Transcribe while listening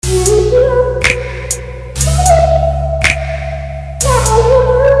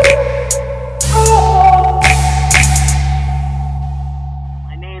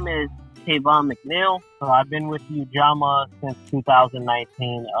Kayvon McNeil. So I've been with Ujamaa since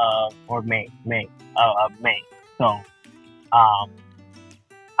 2019, or May. So um,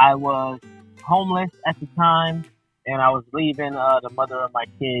 I was homeless at the time, and I was leaving the mother of my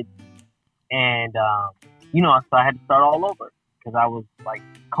kids, and so I had to start all over because I was like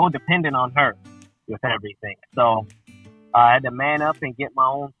codependent on her with everything. So I had to man up and get my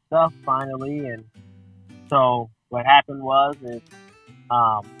own stuff finally, and so what happened was is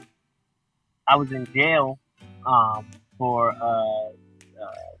um, I was in jail for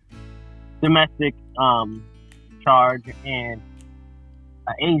domestic charge, and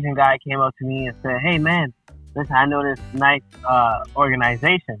an Asian guy came up to me and said, "Hey man, listen, I know this nice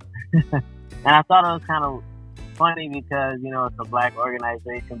organization," and I thought it was kind of funny because it's a black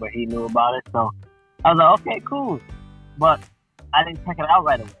organization, but he knew about it, so I was like, "Okay, cool," but I didn't check it out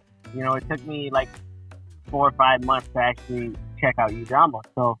right away. It took me like 4 or 5 months to actually check out Ujamaa.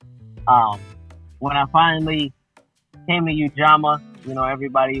 So um, when I finally came to Ujamaa,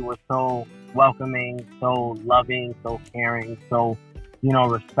 everybody was so welcoming, so loving, so caring, so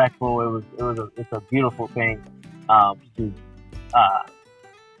respectful. It's a beautiful thing to uh,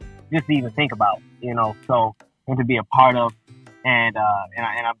 just to even think about, so and to be a part of, and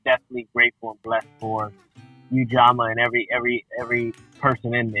I'm definitely grateful and blessed for Ujamaa and every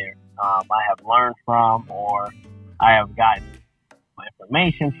person in there. I have learned from, or I have gotten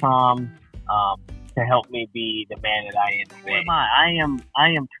information from, to help me be the man that I am today. Who am I? I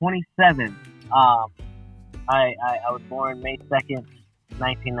am 27. I was born May 2nd,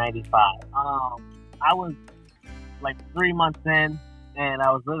 1995. I was like 3 months in, and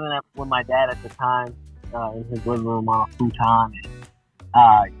I was living with my dad at the time in his living room on a futon.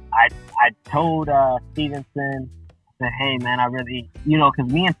 And, I told Stevenson, I said, "Hey man, I really, because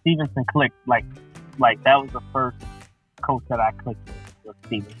me and Stevenson clicked like that was the first coach that I clicked with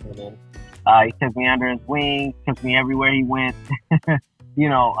Stevenson, and he took me under his wing, took me everywhere he went,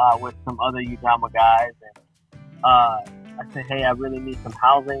 with some other Ujamaa guys, and I said, "Hey, I really need some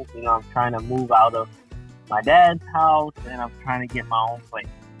housing. I'm trying to move out of my dad's house, and I'm trying to get my own place."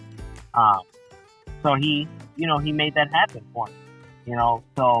 So he made that happen for me.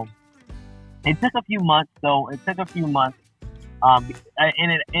 So it took a few months, though. It took a few months, and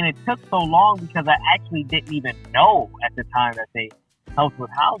it took so long because I actually didn't even know at the time that they helped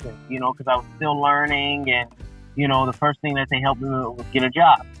with housing. Because I was still learning, and the first thing that they helped me with was get a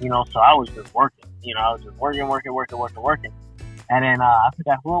job. So I was just working. I was just working. And then I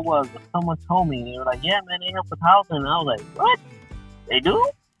forgot who it was, but someone told me, they were like, "Yeah, man, they help with housing." And I was like, "What? They do?"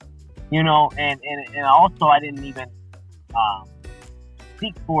 And also I didn't even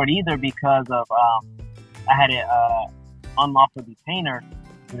seek for it either because of I had a unlawful detainer,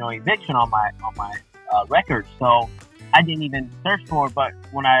 eviction on my record, so I didn't even search for it. But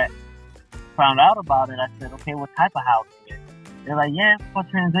when I found out about it, I said, "Okay, what type of housing?" And they're like, "Yeah, it's for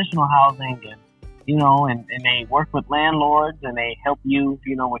transitional housing, and and they work with landlords, and they help you,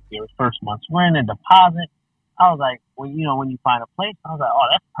 with your first month's rent and deposit." I was like, "Well, when you find a place," I was like, "Oh,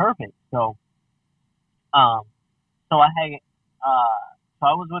 that's perfect." So, um, so I had, so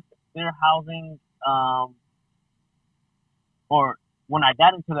I was with their housing, or when I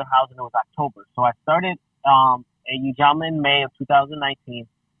got into their housing, it was October. So I started at Ujamaa in May of 2019,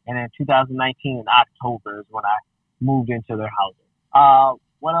 and in 2019 in October is when I moved into their housing.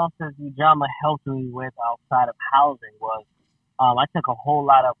 What else has Ujamaa helped me with outside of housing was I took a whole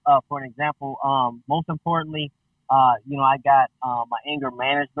lot of, for an example, most importantly, I got my anger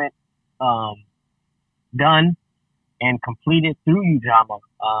management done and completed through Ujamaa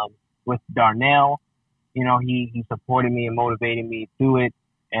with Darnell. He supported me and motivated me through it,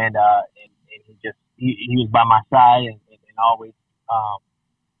 and he was by my side, and always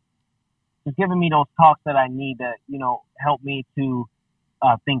just giving me those talks that I need to help me to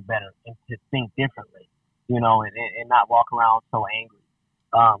think better and to think differently, and not walk around so angry.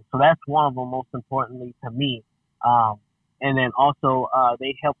 So that's one of them, most importantly to me. And then also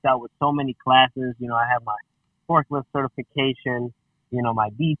they helped out with so many classes. I have my forklift certification, my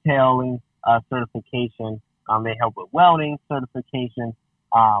detailing certification. They help with welding certification.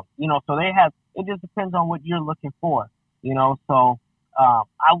 So they have. It just depends on what you're looking for. So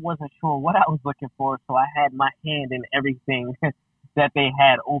I wasn't sure what I was looking for, so I had my hand in everything that they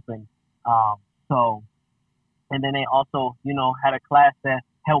had open. So, and then they also, had a class that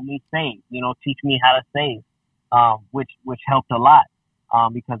helped me save. Teach me how to save, which helped a lot,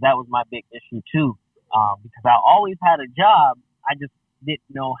 because that was my big issue too. Because I always had a job, I just didn't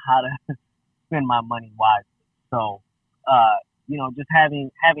know how to spend my money wisely. So, just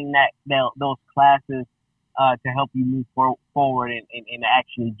having those classes to help you move forward and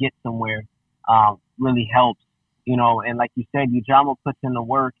actually get somewhere really helps, and like you said, Ujama puts in the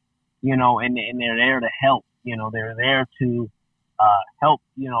work, and they're there to help, they're there to help,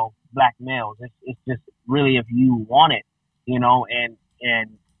 black males. It's just really if you want it,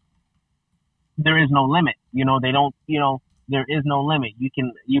 and there is no limit. They don't. There is no limit. You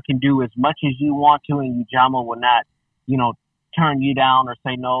can do as much as you want to, and Ujama will not, you know, turn you down or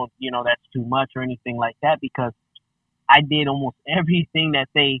say no. That's too much or anything like that because I did almost everything that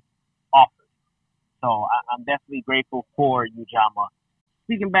they offered. So I'm definitely grateful for Ujama.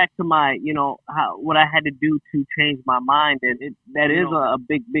 Speaking back to my, what I had to do to change my mind, and that is a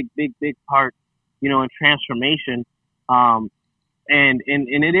big, big, big, big part, in transformation. Um, and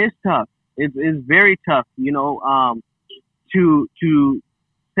it is tough. It's very tough, to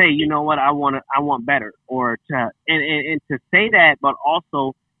say, what, I want better, or and to say that, but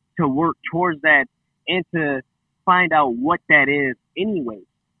also to work towards that and to find out what that is anyway.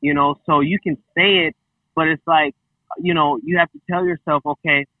 So you can say it, but it's like, you have to tell yourself,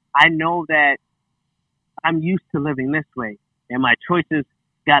 okay, I know that I'm used to living this way, and my choices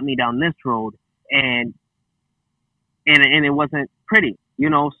got me down this road, and and it wasn't pretty,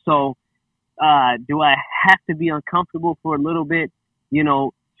 So do I have to be uncomfortable for a little bit,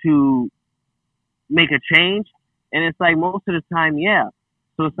 to make a change? And it's like most of the time, yeah.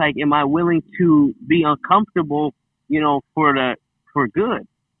 So it's like, am I willing to be uncomfortable, for good,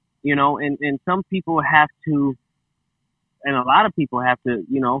 and some people have to, and a lot of people have to,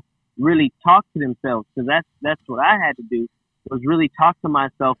 really talk to themselves, because that's what I had to do, was really talk to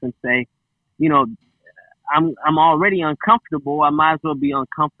myself and say, you know, I'm already uncomfortable. I might as well be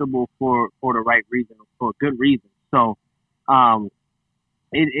uncomfortable for the right reason, for a good reason. So, um,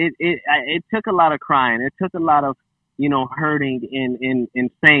 it took a lot of crying. It took a lot of, hurting and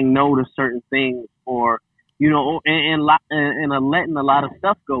saying no to certain things, or, and letting a lot of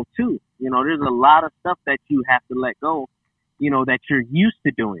stuff go too. There's a lot of stuff that you have to let go, that you're used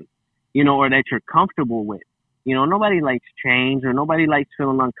to doing, or that you're comfortable with. Nobody likes change, or nobody likes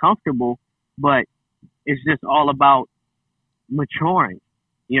feeling uncomfortable, but it's just all about maturing,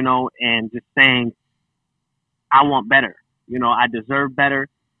 and just saying, I want better. I deserve better.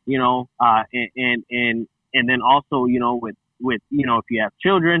 And then also, with if you have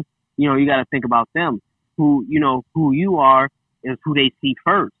children, you got to think about them. Who you are is who they see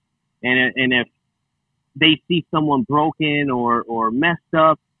first. And if they see someone broken or messed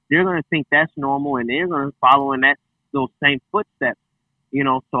up, they're gonna think that's normal, and they're gonna follow in those same footsteps.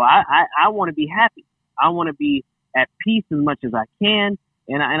 So I want to be happy. I want to be at peace as much as I can,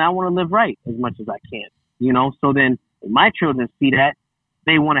 and I want to live right as much as I can. So then when my children see that,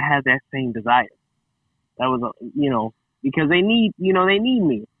 they want to have that same desire. That was because they need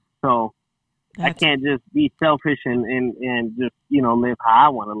me. So I That's can't just be selfish and just live how I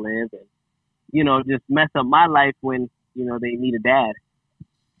want to live, and just mess up my life when they need a dad.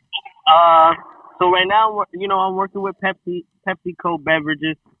 Uh, so right now, I'm working with PepsiCo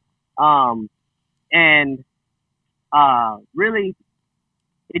beverages. Um, and really,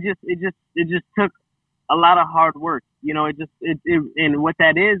 it just took a lot of hard work. And what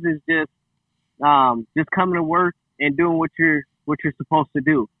that is just coming to work and doing what you're supposed to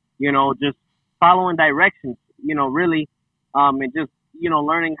do. Just following directions. Really, and just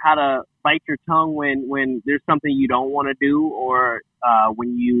learning how to bite your tongue when there's something you don't want to do, or or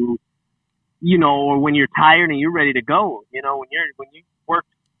when you're tired and you're ready to go. When you work,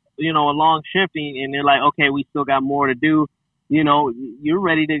 a long shift, and they're like, okay, we still got more to do. You're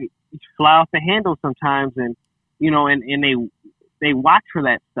ready to fly off the handle sometimes, and and they watch for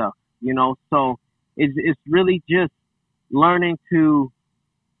that stuff. So it's really just learning to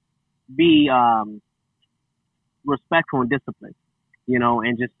be respectful and disciplined.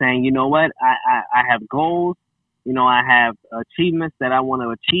 And just saying, what, I have goals. I have achievements that I want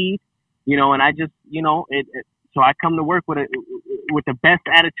to achieve. And I just, so I come to work with the best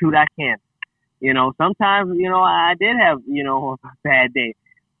attitude I can. Sometimes, I did have, a bad day,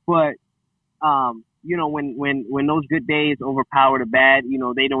 but, when those good days overpower the bad,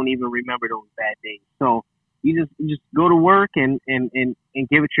 they don't even remember those bad days. So you just go to work and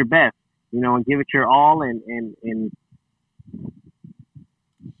give it your best, and give it your all, and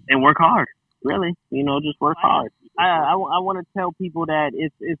work hard. Really, just work hard. I want to tell people that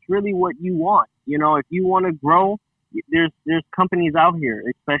it's really what you want. If you want to grow, there's companies out here,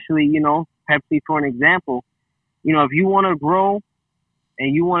 especially Pepsi for an example. If you want to grow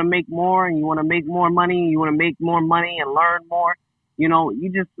and you want to make more, and you want to make more money, and you want to make more money and learn more,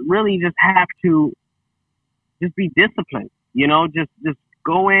 you just really just have to just be disciplined. Just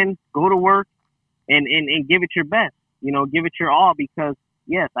go to work and give it your best. Give it your all, because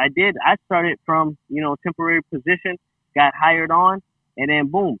yes, I did. I started from temporary position, got hired on, and then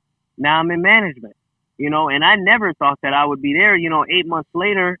boom, now I'm in management. And I never thought that I would be there. 8 months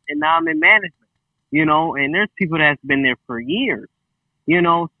later, and now I'm in management. And there's people that's been there for years.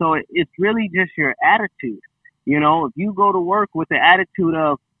 So it's really just your attitude. If you go to work with the attitude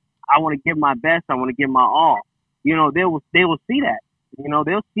of, I want to give my best, I want to give my all, they will see that.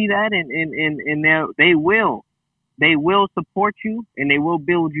 They'll see that, and they will support you, and they will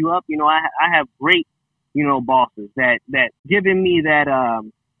build you up. I have great, bosses that given me that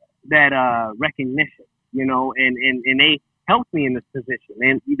recognition, and they helped me in this position,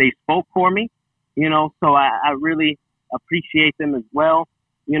 and they spoke for me, so I really appreciate them as well.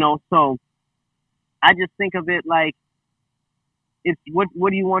 So I just think of it like, it's what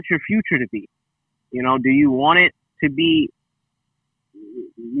do you want your future to be? Do you want it to be,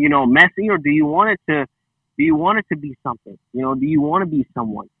 messy, or do you want it to be something? Do you want to be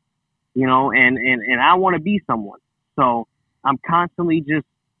someone? And I want to be someone. So I'm constantly just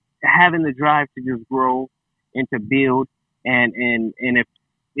having the drive to just grow and to build, and if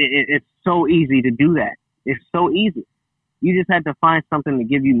it's so easy to do that. It's so easy. You just had to find something to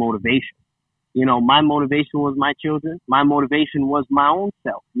give you motivation. My motivation was my children. My motivation was my own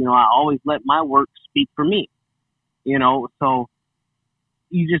self. I always let my work speak for me. So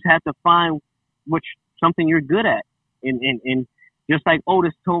you just have to find something you're good at. And just like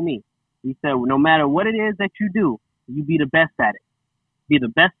Otis told me, he said, no matter what it is that you do, you be the best at it. Be the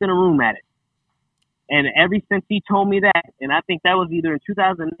best in the room at it. And ever since he told me that, and I think that was either in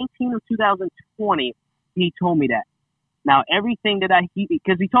 2019 or 2020, he told me that. Now, everything that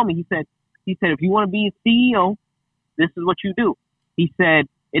because he told me, he said, if you want to be a CEO, this is what you do. He said,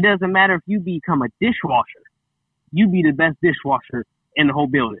 it doesn't matter if you become a dishwasher. You be the best dishwasher in the whole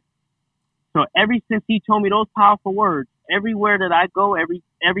building. So ever since he told me those powerful words, everywhere that I go,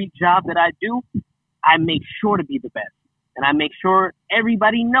 every job that I do, I make sure to be the best. And I make sure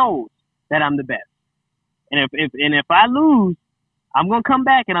everybody knows that I'm the best. And if I lose, I'm gonna come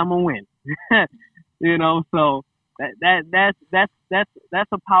back and I'm gonna win. So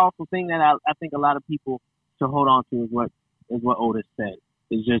that's a powerful thing that I think a lot of people should hold on to, is what Otis said.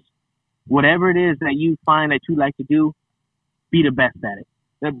 It's just, whatever it is that you find that you like to do, be the best at it.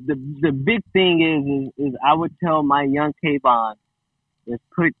 The big thing is I would tell my young Kayvon is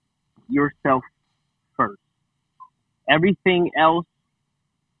put yourself first. Everything else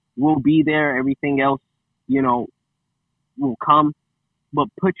will be there. Everything else, will come, but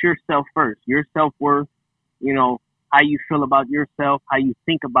put yourself first. Your self-worth, how you feel about yourself, how you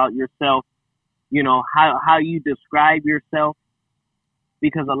think about yourself, how you describe yourself.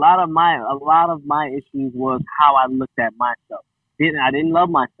 Because a lot of my issues was how I looked at myself. I didn't love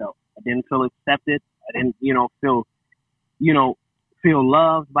myself. I didn't feel accepted. I didn't, feel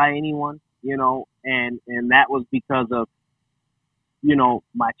loved by anyone, and that was because of,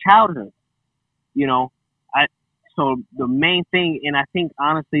 my childhood, So the main thing, and I think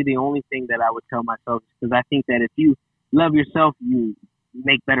honestly the only thing that I would tell myself, because I think that if you love yourself, you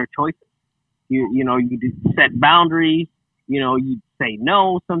make better choices. You set boundaries. You say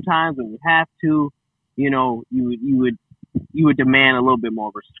no sometimes when you have to. You would demand a little bit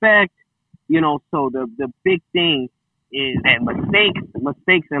more respect. So the big thing is that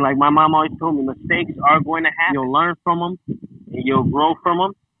mistakes, and like my mom always told me, mistakes are going to happen. You'll learn from them, and you'll grow from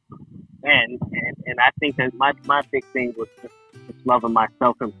them. And I think that my big thing was just loving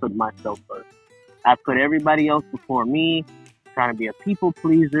myself and putting myself first. I put everybody else before me, trying to be a people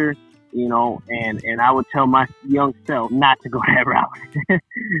pleaser, and I would tell my young self not to go that route.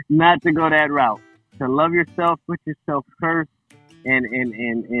 Not to go that route. To love yourself, put yourself first, and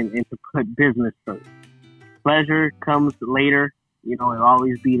to put business first. Pleasure comes later, it'll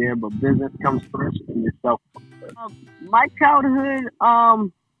always be there, but business comes first and yourself comes first. My childhood, I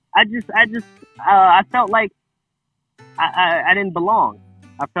felt like I didn't belong.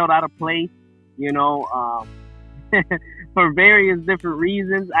 I felt out of place, for various different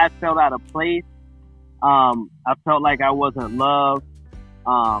reasons. I felt out of place. I felt like I wasn't loved.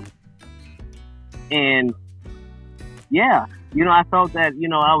 And yeah, I felt that,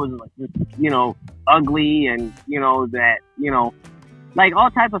 I was like, just, ugly, and, that, like all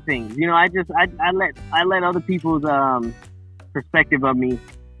type of things. I let other people's, perspective of me,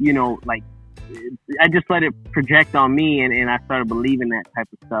 like, I just let it project on me, and I started believing that type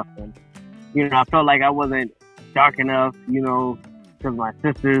of stuff. And, I felt like I wasn't dark enough, because my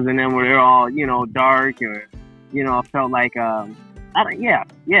sisters and them were all, dark, or, I felt like,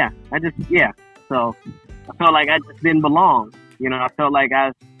 So I felt like I just didn't belong. I felt like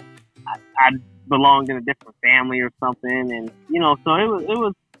I belonged in a different family or something, and so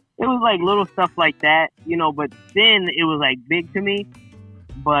it was like little stuff like that, but then it was like big to me.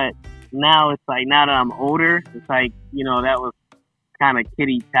 But now it's like, now that I'm older, it's like, that was kind of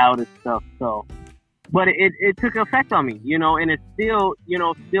kitty childish stuff. So, but it took effect on me, and it still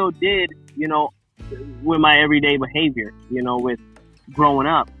did, with my everyday behavior, with growing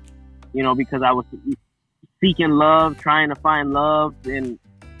up, because I was seeking love, trying to find love in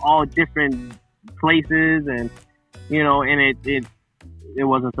all different places, and it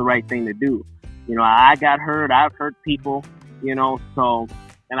wasn't the right thing to do. I got hurt. I've hurt people. So,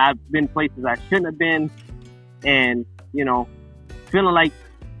 and I've been places I shouldn't have been, and feeling like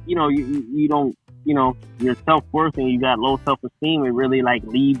you don't, your self-worth, and you got low self-esteem, it really like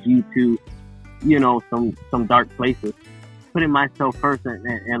leads you to some dark places. Putting myself first,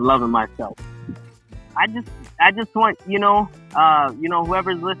 and loving myself. I just want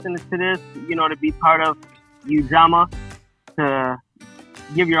whoever's listening to this, to be part of Ujamaa, to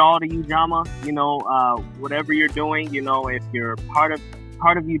give your all to Ujamaa. Whatever you're doing, if you're part of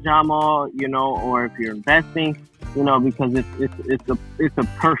Ujamaa, or if you're investing, because it's a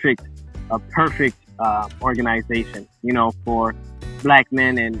perfect organization, for black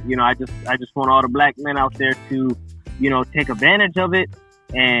men. And I just want all the black men out there to take advantage of it,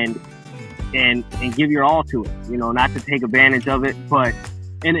 and give your all to it. Not to take advantage of it, but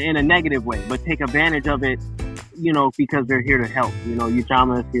in a negative way, but take advantage of it, because they're here to help.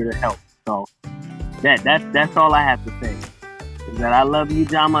 Ujamaa is here to help. So that's all I have to say. Is that I love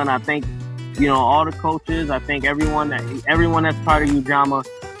Ujamaa, and I thank all the coaches. I thank everyone that's part of Ujamaa.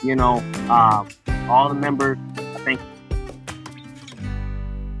 All the members. I thank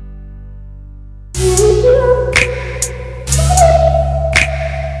you.